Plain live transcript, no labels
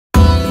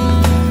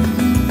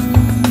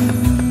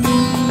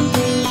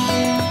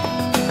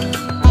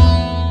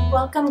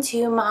welcome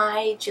to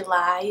my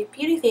July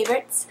beauty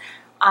favorites.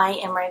 I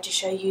am ready to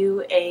show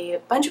you a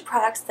bunch of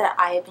products that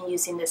I have been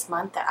using this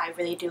month that I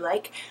really do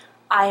like.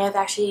 I have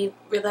actually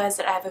realized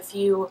that I have a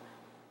few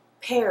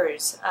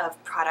pairs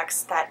of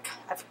products that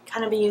I've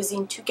kind of been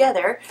using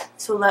together,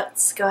 so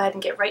let's go ahead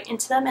and get right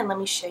into them and let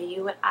me show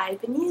you what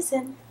I've been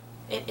using.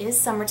 It is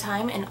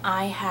summertime and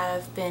I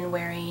have been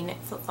wearing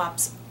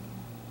flip-flops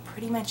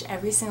pretty much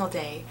every single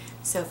day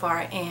so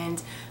far,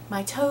 and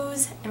my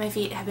toes and my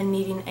feet have been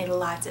needing a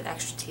lot of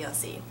extra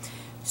TLC.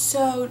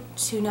 So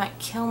to not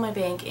kill my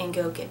bank and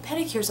go get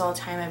pedicures all the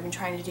time, I've been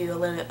trying to do a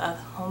little bit of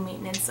home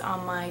maintenance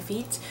on my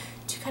feet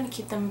to kind of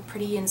keep them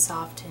pretty and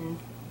soft and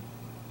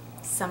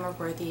summer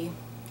worthy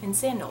in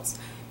sandals.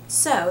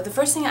 So the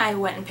first thing I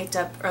went and picked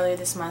up earlier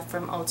this month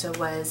from Ulta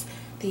was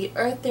the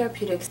Earth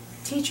Therapeutics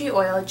Tea Tree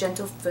Oil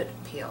Gentle Foot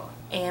Peel.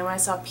 And when I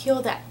saw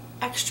peel, that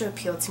extra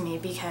appealed to me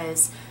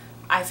because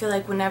I feel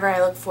like whenever I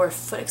look for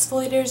foot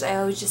exfoliators, I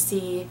always just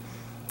see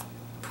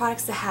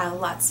products that have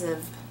lots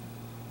of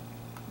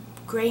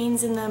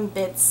grains in them,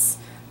 bits,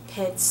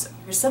 pits,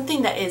 or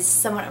something that is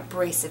somewhat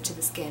abrasive to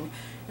the skin.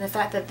 And the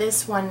fact that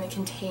this one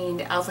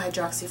contained alpha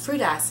hydroxy fruit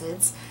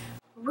acids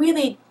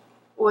really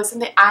was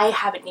something I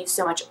haven't used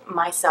so much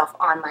myself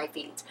on my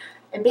feet.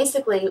 And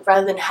basically,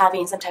 rather than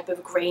having some type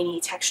of grainy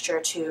texture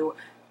to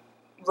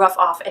rough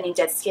off any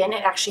dead skin,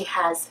 it actually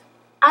has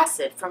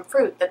acid from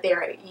fruit that they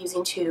are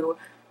using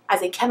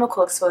as a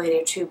chemical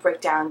exfoliator to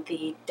break down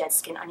the dead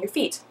skin on your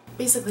feet.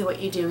 Basically what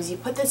you do is you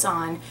put this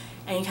on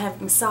and you kind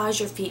of massage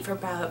your feet for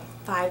about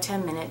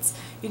 5-10 minutes.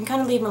 You can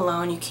kind of leave them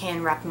alone. You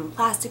can wrap them in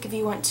plastic if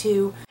you want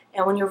to.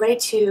 And when you're ready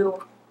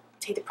to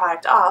take the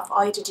product off,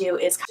 all you have to do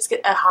is just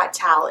get a hot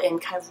towel and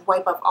kind of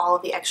wipe up all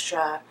of the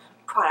extra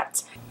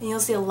product. And you'll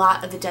see a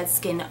lot of the dead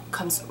skin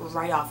comes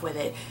right off with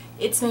it.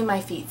 It's made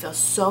my feet feel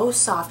so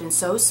soft and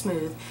so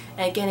smooth.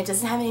 And again, it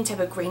doesn't have any type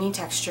of grainy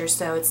texture,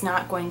 so it's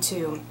not going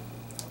to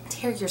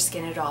tear your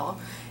skin at all.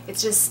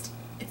 It's just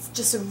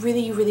a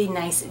really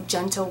nice,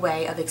 gentle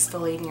way of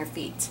exfoliating your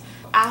feet.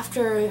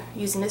 After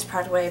using this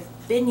product, what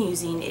I've been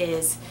using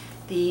is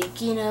the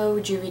Gino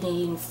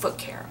Rejuvenating Foot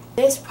Care.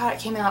 This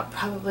product came out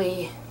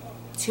probably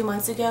 2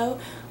 months ago.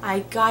 I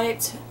got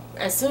it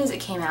as soon as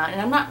it came out,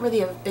 and I'm not really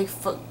a big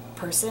foot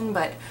person,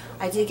 but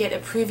I did get a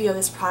preview of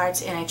this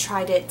product and I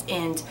tried it,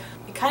 and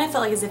it kind of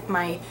felt like as if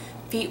my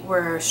feet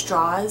were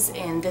straws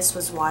and this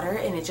was water,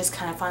 and it just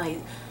kind of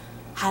finally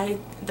had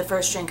the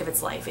first drink of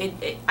its life.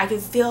 I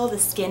could feel the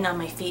skin on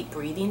my feet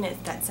breathing,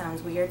 if that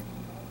sounds weird,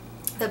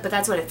 but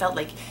that's what it felt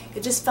like.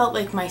 It just felt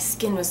like my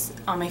skin was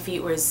on my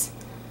feet was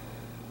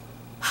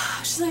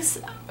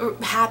just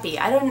like happy.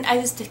 I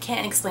just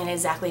can't explain it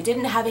exactly. It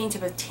didn't have any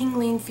type of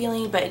tingling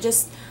feeling, but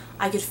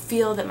I could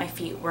feel that my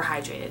feet were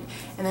hydrated.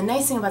 And the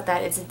nice thing about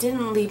that is it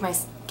didn't leave my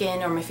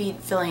skin or my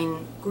feet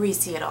feeling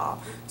greasy at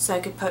all. So I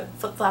could put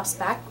flip-flops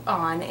back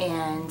on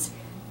and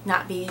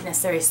not be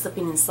necessarily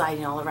slipping and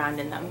sliding all around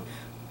in them.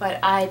 But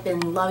I've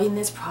been loving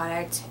this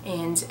product,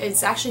 and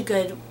it's actually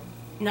good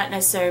not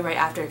necessarily right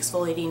after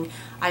exfoliating.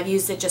 I've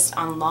used it just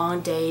on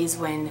long days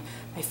when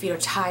my feet are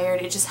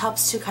tired. It just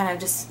helps to kind of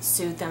just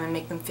soothe them and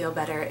make them feel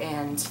better,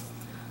 and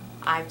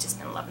I've just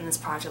been loving this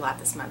product a lot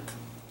this month.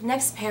 The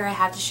next pair I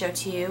have to show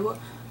to you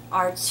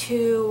are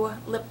two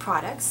lip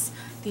products.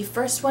 The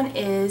first one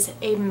is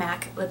a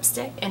MAC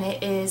lipstick, and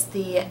it is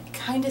the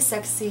Kinda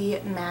Sexy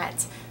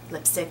Matte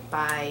Lipstick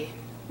by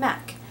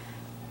MAC.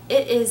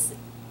 It is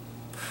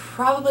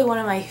probably one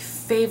of my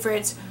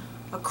favorite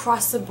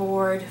across the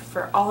board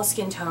for all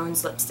skin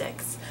tones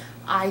lipsticks.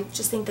 I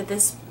just think that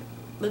this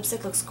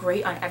lipstick looks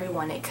great on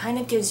everyone. It kind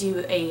of gives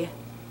you a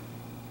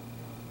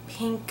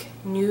pink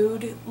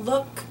nude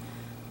look,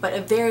 but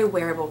a very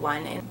wearable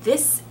one. And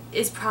this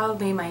is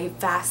probably my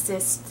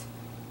fastest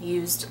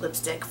used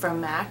lipstick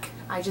from MAC.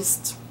 I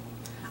just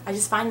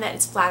find that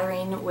it's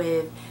flattering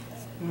with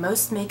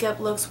most makeup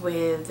looks,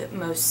 with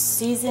most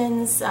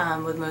seasons,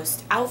 with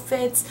most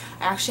outfits.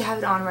 I actually have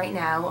it on right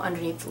now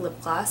underneath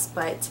lip gloss,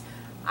 but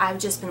I've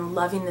just been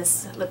loving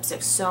this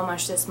lipstick so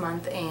much this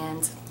month,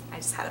 and I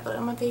just had to put it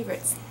on my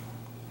favorites.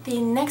 The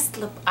next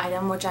lip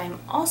item, which I'm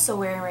also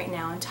wearing right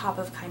now on top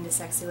of Kinda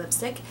Sexy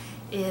lipstick,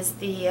 is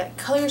the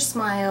Color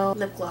Smile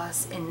lip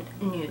gloss in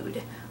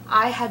Nude.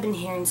 I have been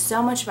hearing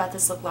so much about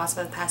this lip gloss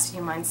for the past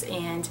few months,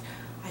 and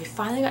I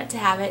finally got to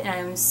have it, and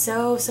I'm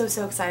so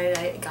excited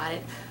I got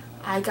it.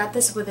 I got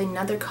this with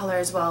another color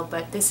as well,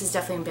 but this has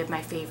definitely been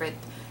my favorite.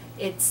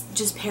 It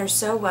just pairs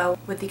so well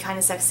with the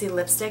Kinda Sexy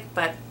lipstick,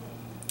 but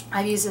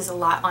I've used this a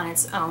lot on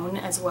its own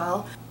as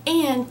well.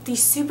 And the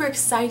super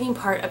exciting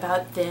part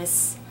about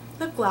this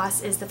lip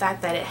gloss is the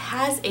fact that it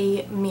has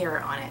a mirror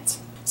on it.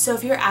 So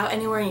if you're out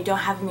anywhere and you don't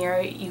have a mirror,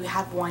 you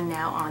have one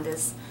now on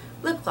this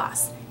lip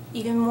gloss.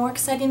 Even more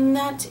exciting than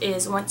that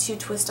is once you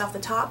twist off the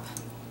top,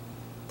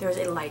 there's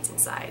a light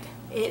inside.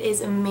 It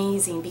is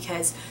amazing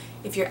because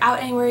if you're out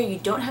anywhere, you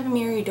don't have a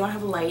mirror, you don't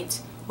have a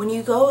light, when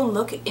you go and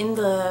look in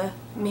the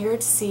mirror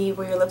to see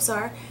where your lips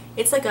are,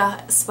 it's like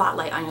a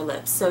spotlight on your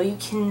lips, so you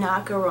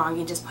cannot go wrong.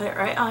 You just put it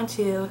right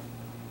onto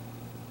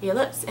your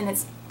lips, and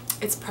it's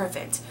It's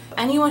perfect.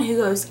 Anyone who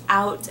goes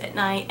out at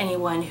night,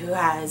 anyone who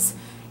has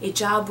a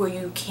job where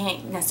you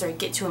can't necessarily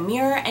get to a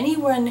mirror,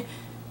 anyone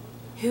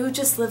who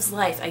just lives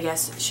life, I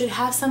guess, should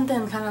have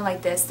something kind of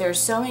like this. There's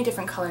so many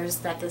different colors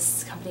that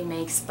this company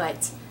makes,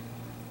 but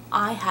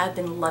I have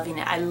been loving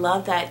it. I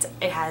love that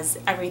it has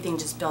everything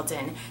just built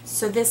in.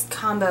 So this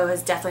combo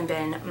has definitely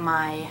been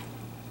my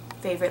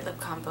favorite lip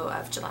combo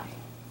of July.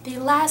 The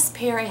last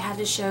pair I have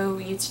to show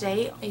you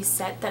today, a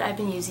set that I've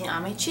been using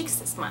on my cheeks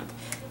this month.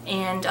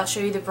 And I'll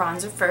show you the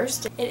bronzer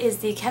first. It is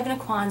the Kevyn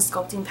Aucoin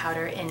Sculpting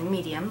Powder in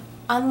medium.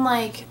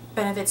 Unlike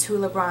Benefit's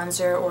Hoola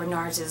Bronzer or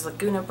NARS's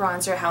Laguna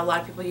Bronzer, how a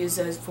lot of people use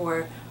those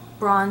for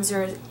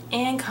bronzers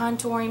and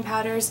contouring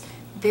powders,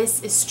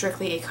 this is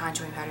strictly a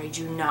contouring powder. You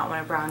do not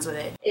want to bronze with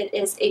it. It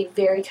is a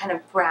very kind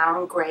of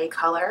brown-gray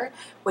color,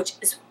 which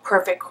is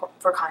perfect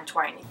for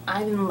contouring.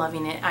 I've been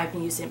loving it. I've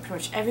been using it pretty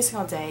much every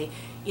single day,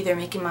 either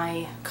making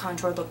my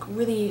contour look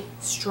really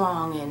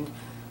strong and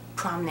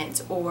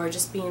prominent or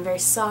just being very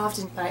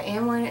soft. But I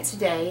am wearing it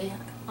today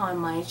on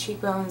my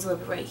cheekbones, a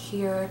little bit right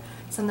here.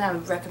 Something I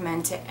would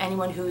recommend to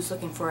anyone who's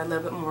looking for a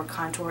little bit more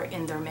contour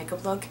in their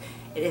makeup look.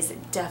 It is a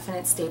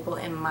definite staple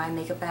in my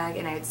makeup bag,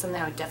 and it's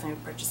something I would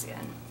definitely purchase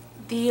again.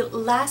 The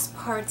last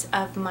part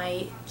of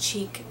my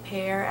cheek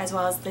pair, as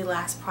well as the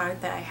last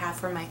product that I have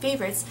for my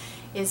favorites,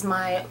 is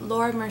my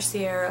Laura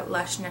Mercier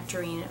Lush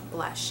Nectarine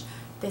Blush.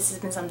 This has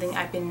been something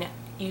I've been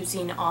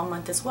using all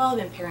month as well. I've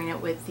been pairing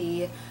it with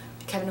the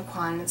Kevyn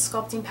Aucoin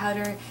Sculpting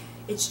Powder.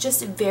 It's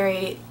just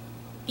very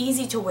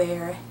easy to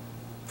wear,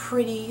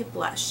 pretty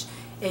blush.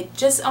 It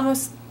just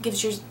almost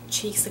gives your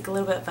cheeks like a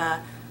little bit of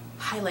a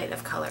highlight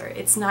of color.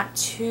 It's not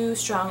too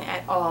strong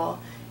at all.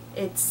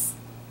 It's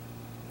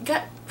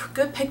got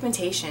good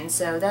pigmentation,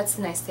 so that's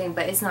the nice thing,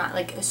 but it's not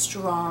like a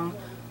strong,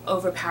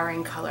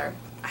 overpowering color.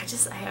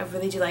 I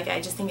really do like it.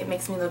 I just think it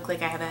makes me look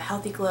like I have a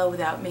healthy glow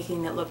without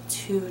making it look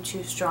too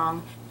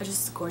strong. But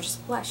just a gorgeous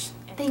blush.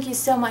 Thank you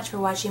so much for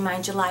watching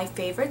my July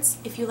favorites.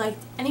 If you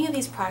liked any of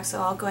these products at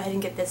all, go ahead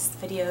and give this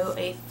video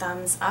a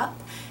thumbs up.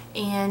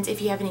 And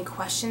if you have any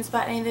questions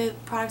about any of the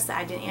products that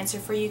I didn't answer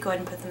for you, go ahead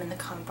and put them in the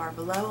comment bar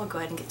below. I'll go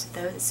ahead and get to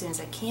those as soon as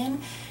I can.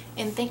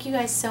 And thank you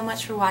guys so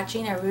much for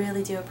watching. I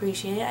really do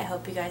appreciate it. I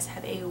hope you guys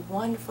have a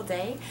wonderful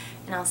day,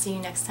 and I'll see you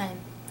next time.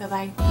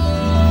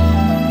 Bye-bye.